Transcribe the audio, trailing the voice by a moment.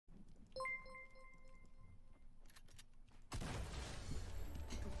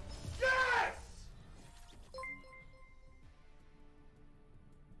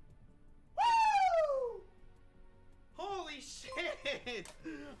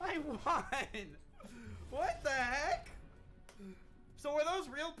I won! What the heck? So were those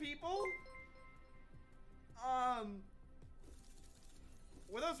real people?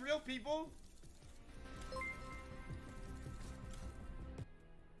 Were those real people?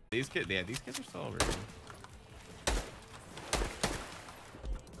 These kids, yeah, these kids are still over here.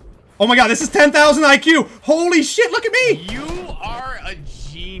 Oh my god, this is 10,000 IQ! Holy shit, look at me! You are a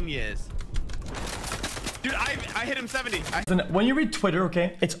genius. Dude, I hit him 70. When you read Twitter,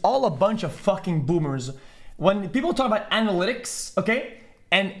 okay, it's all a bunch of fucking boomers. When people talk about analytics, okay,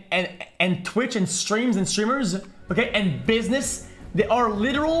 and Twitch and streams and streamers, okay, and business, they are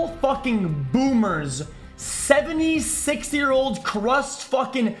literal fucking boomers. 70, 60-year-old crust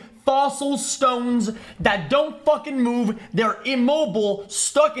fucking fossil stones that don't fucking move. They're immobile,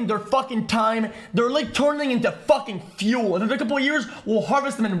 stuck in their fucking time. They're like turning into fucking fuel. And in a couple of years, we'll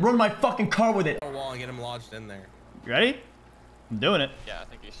harvest them and run my fucking car with it. Wall and get him lodged in there. You ready? I'm doing it. Yeah, I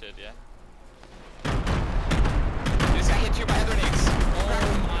think you should, yeah. This guy hit you by other nades.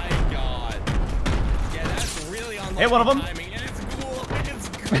 Oh my god. Yeah, that's really on hit one of them. Timing. And it's cool. It's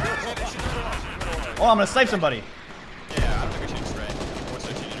cool. Oh, I'm gonna snipe somebody. Yeah, I don't think we should stray. Or so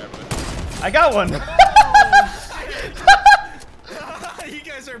cheating everywhere. I got one. You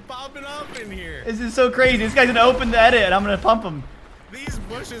guys are popping up in here. This is so crazy. This guy's gonna open the edit and I'm gonna pump him. These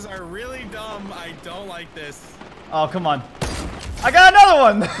bushes are really dumb. I don't like this. Oh, come on. I got another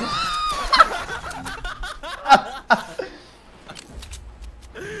one.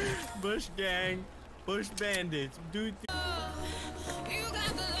 Bush gang. Bush bandits. Dude.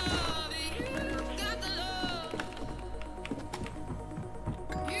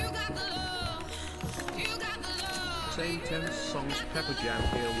 Same 10 songs Pepper Jam,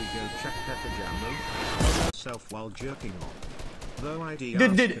 here we go, check Pepper Jam no self while jerking off. Though ID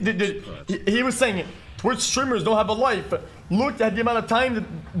he was saying Twitch streamers don't have a life. Look at the amount of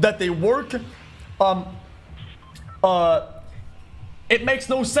time that they work. It makes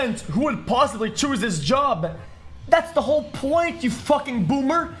no sense. Who would possibly choose this job? That's the whole point, you fucking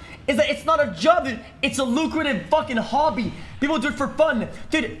boomer. Is that it's not a job, dude. It's a lucrative fucking hobby. People do it for fun.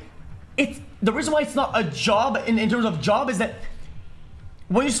 Dude, it's the reason why it's not a job in terms of job is that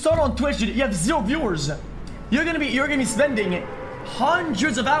when you start on Twitch, dude, you have 0 viewers. You're gonna be spending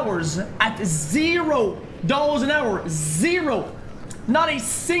hundreds of hours at $0 an hour. Zero. Not a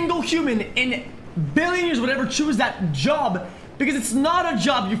single human in billions would ever choose that job because it's not a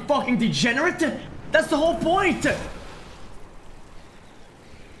job, you fucking degenerate. That's the whole point.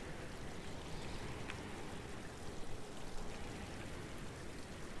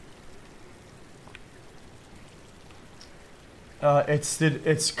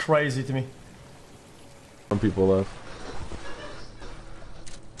 It's crazy to me. Some people left.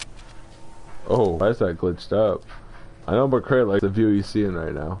 Oh, why is that glitched up? I know, but Craig likes the view he's seeing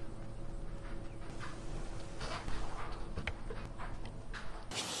right now.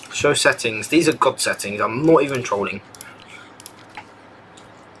 Show settings. These are God settings. I'm not even trolling.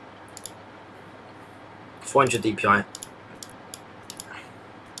 400 DPI.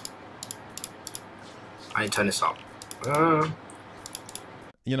 I need to turn this up.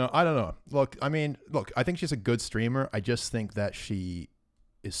 You know, I don't know. Look, I mean, look, I think she's a good streamer. I just think that she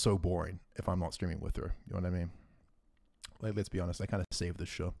is so boring if I'm not streaming with her. You know what I mean? Like, let's be honest. I kind of saved this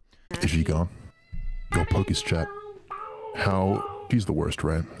show. Is she gone? Go poke his chat. How? She's the worst,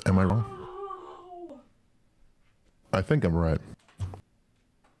 right? Am I wrong? I think I'm right.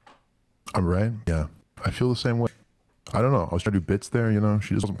 I'm right? Yeah. I feel the same way. I don't know. I was trying to do bits there, you know?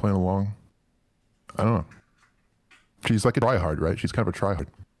 She just wasn't playing along. I don't know. She's like a tryhard, right? She's kind of a tryhard.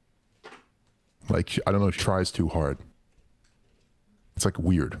 Like, I don't know, she tries too hard. It's like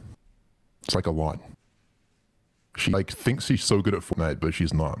weird. It's like a lot. She like thinks she's so good at Fortnite, but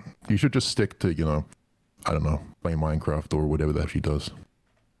she's not. You should just stick to, you know, I don't know, playing Minecraft or whatever the heck she does.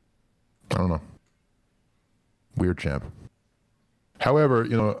 I don't know. Weird champ. However,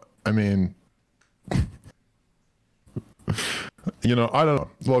 you know, I mean, you know, I don't know.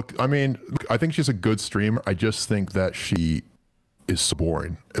 Look, I mean, I think she's a good streamer. I just think that she is so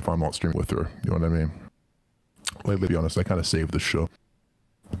boring if I'm not streaming with her. You know what I mean? Like, let's be honest, I kind of saved the show.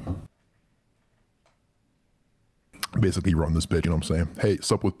 Basically run this bitch, you know what I'm saying? Hey,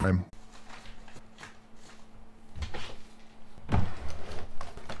 sup with Prime?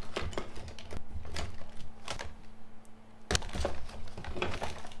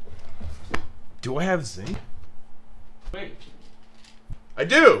 Do I have zinc? Wait. I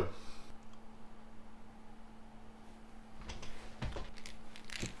do!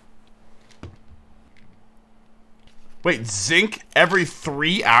 Wait, zinc every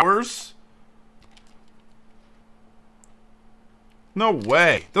 3 hours? No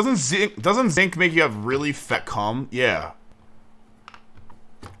way. Doesn't zinc make you have really fat cum? Yeah.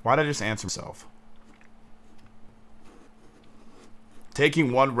 Why'd I just answer myself?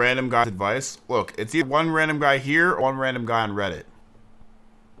 Taking one random guy's advice? Look, it's either one random guy here or one random guy on Reddit.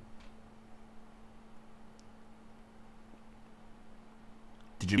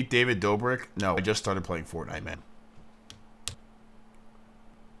 Did you meet David Dobrik? No, I just started playing Fortnite, man.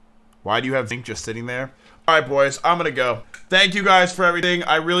 Why do you have zinc just sitting there? Alright, boys, I'm gonna go. Thank you guys for everything.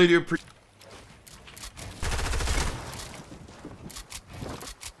 I really do appreciate.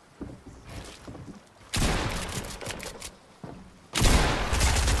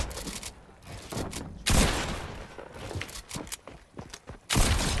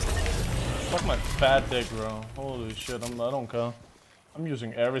 Fuck my fat dick, bro. Holy shit, I don't care. I'm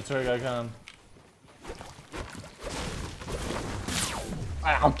using every trick I can.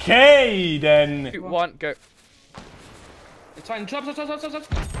 Okay, then. 2, 1, go. It's fine. Drop. Oh,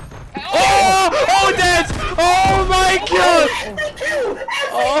 dead! Oh my god!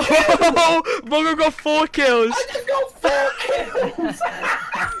 Oh, Bogo got 4 kills. I just got 4 kills.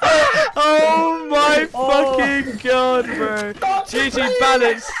 Oh my fucking god, bro. GG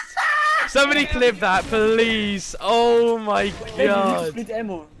balance. Somebody clip that, please. Oh my god. You need to split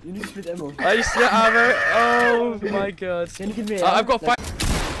ammo. You need to split ammo. I used to ammo. Oh my god. Can you give me I've got 5.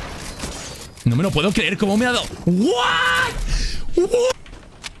 No me lo puedo creer como me ha dado. What? What?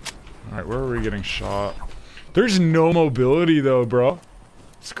 Alright, where are we getting shot? There's no mobility though, bro.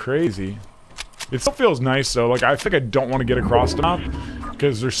 It's crazy. It still feels nice though. Like, I think I don't want to get across the map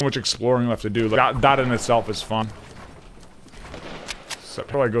because there's so much exploring left to do. Like, that in itself is fun. So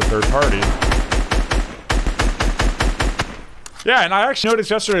probably go third party. Yeah, and I actually noticed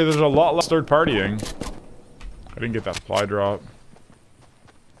yesterday there's a lot less third partying. I didn't get that supply drop.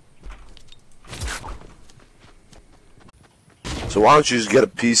 So why don't you just get a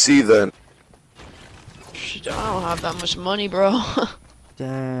PC then? I don't have that much money, bro.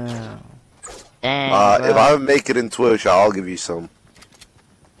 Damn. If I make it in Twitch, I'll give you some.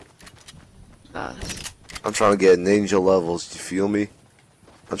 Nice. I'm trying to get ninja levels, you feel me?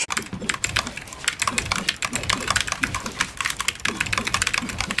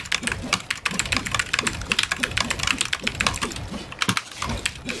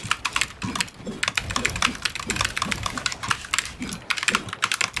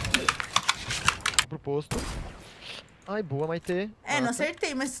 Proposto. Ai, boa, Maitê. Não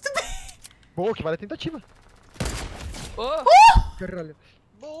acertei, mas tudo bem. Boa, que vale a tentativa. Caralho.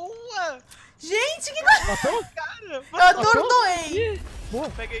 Boa! Gente, que coisa! Cara, eu atordoei. Boa.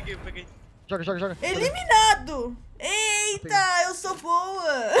 Peguei. Joga. Eliminado! Eita, eu sou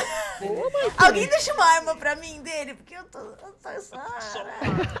boa! Alguém deixa uma arma pra mim dele, porque eu tô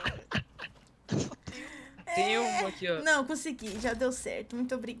Tem um aqui, ó. Não, consegui, já deu certo.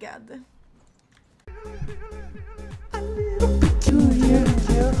 Muito obrigada.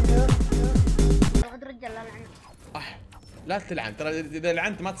 لا تلعن، ترى اذا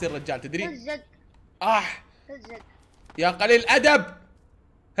لعنت ما تصير رجال، تدري؟ رجل يا قليل ادب.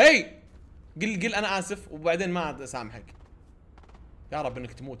 هي قل انا اسف وبعدين ما اسامحك. يا رب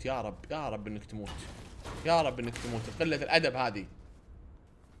انك تموت، يا رب انك تموت، يا رب انك تموت. قلة الادب هذه.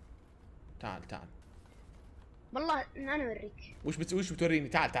 تعال والله انا اوريك. وش بتوريني؟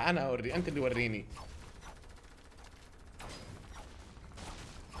 تعال انا اوري، انت اللي وريني.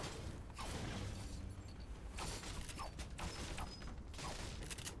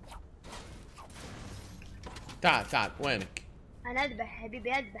 تعال وينك؟ انا اذبح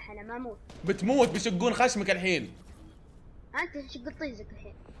حبيبي، اذبح انا ما اموت. بتموت، بيشقون خشمك الحين. انت شق طيزك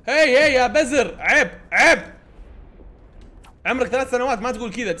الحين. هي يا بزر، عيب. عمرك 3 سنوات ما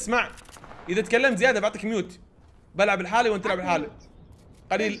تقول كذا، تسمع؟ اذا تكلمت زياده بعطيك ميوت. بلعب لحالي وانت تلعب لحالي.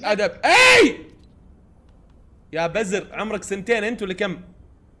 قليل ادب. اي يا بزر، عمرك 2 سنين انت ولا كم؟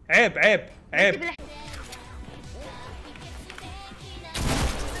 عيب.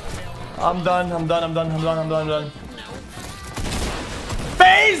 I'm done.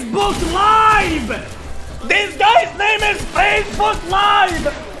 Facebook Live! This guy's name is Facebook Live!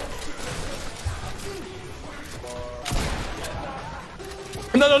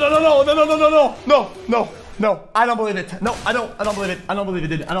 No, I don't believe it. No, I don't believe it. I don't believe it,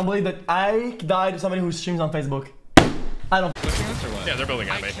 dude. I don't believe that I died to somebody who streams on Facebook. I don't. Yeah, they're building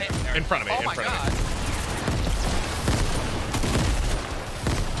at me. In front of me,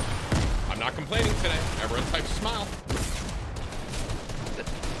 I'm not complaining today. Everyone type smile.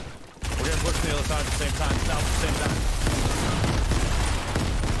 We're gonna push to the other side at the same time. South at the same time.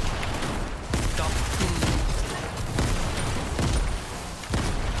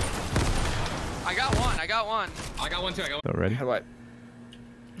 I got one. I got one too. Ready? How do I?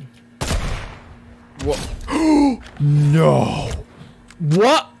 What? No.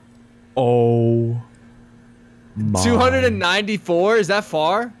 What? Oh. My. 294? Is that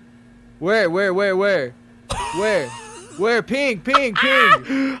far? Where? Where? Ping.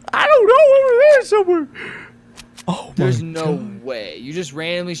 I don't know, over there somewhere. Oh, there's my no God. way. You just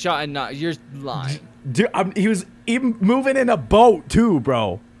randomly shot and not. You're lying. Dude, he was even moving in a boat too,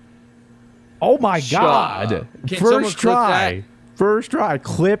 bro. Oh my Shut God. up. Can someone First clip try. that? First try.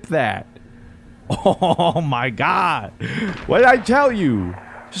 Clip that. Oh my God. What did I tell you?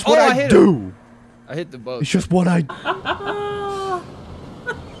 Just what I hit do. him. I hit the boat. It's just what I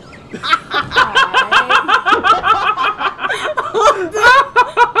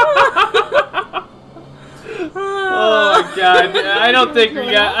Oh my God! I don't think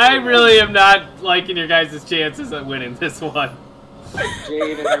we got. I really am not liking your guys' chances at winning this one.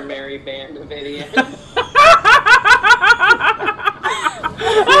 Jade and her merry band of idiots.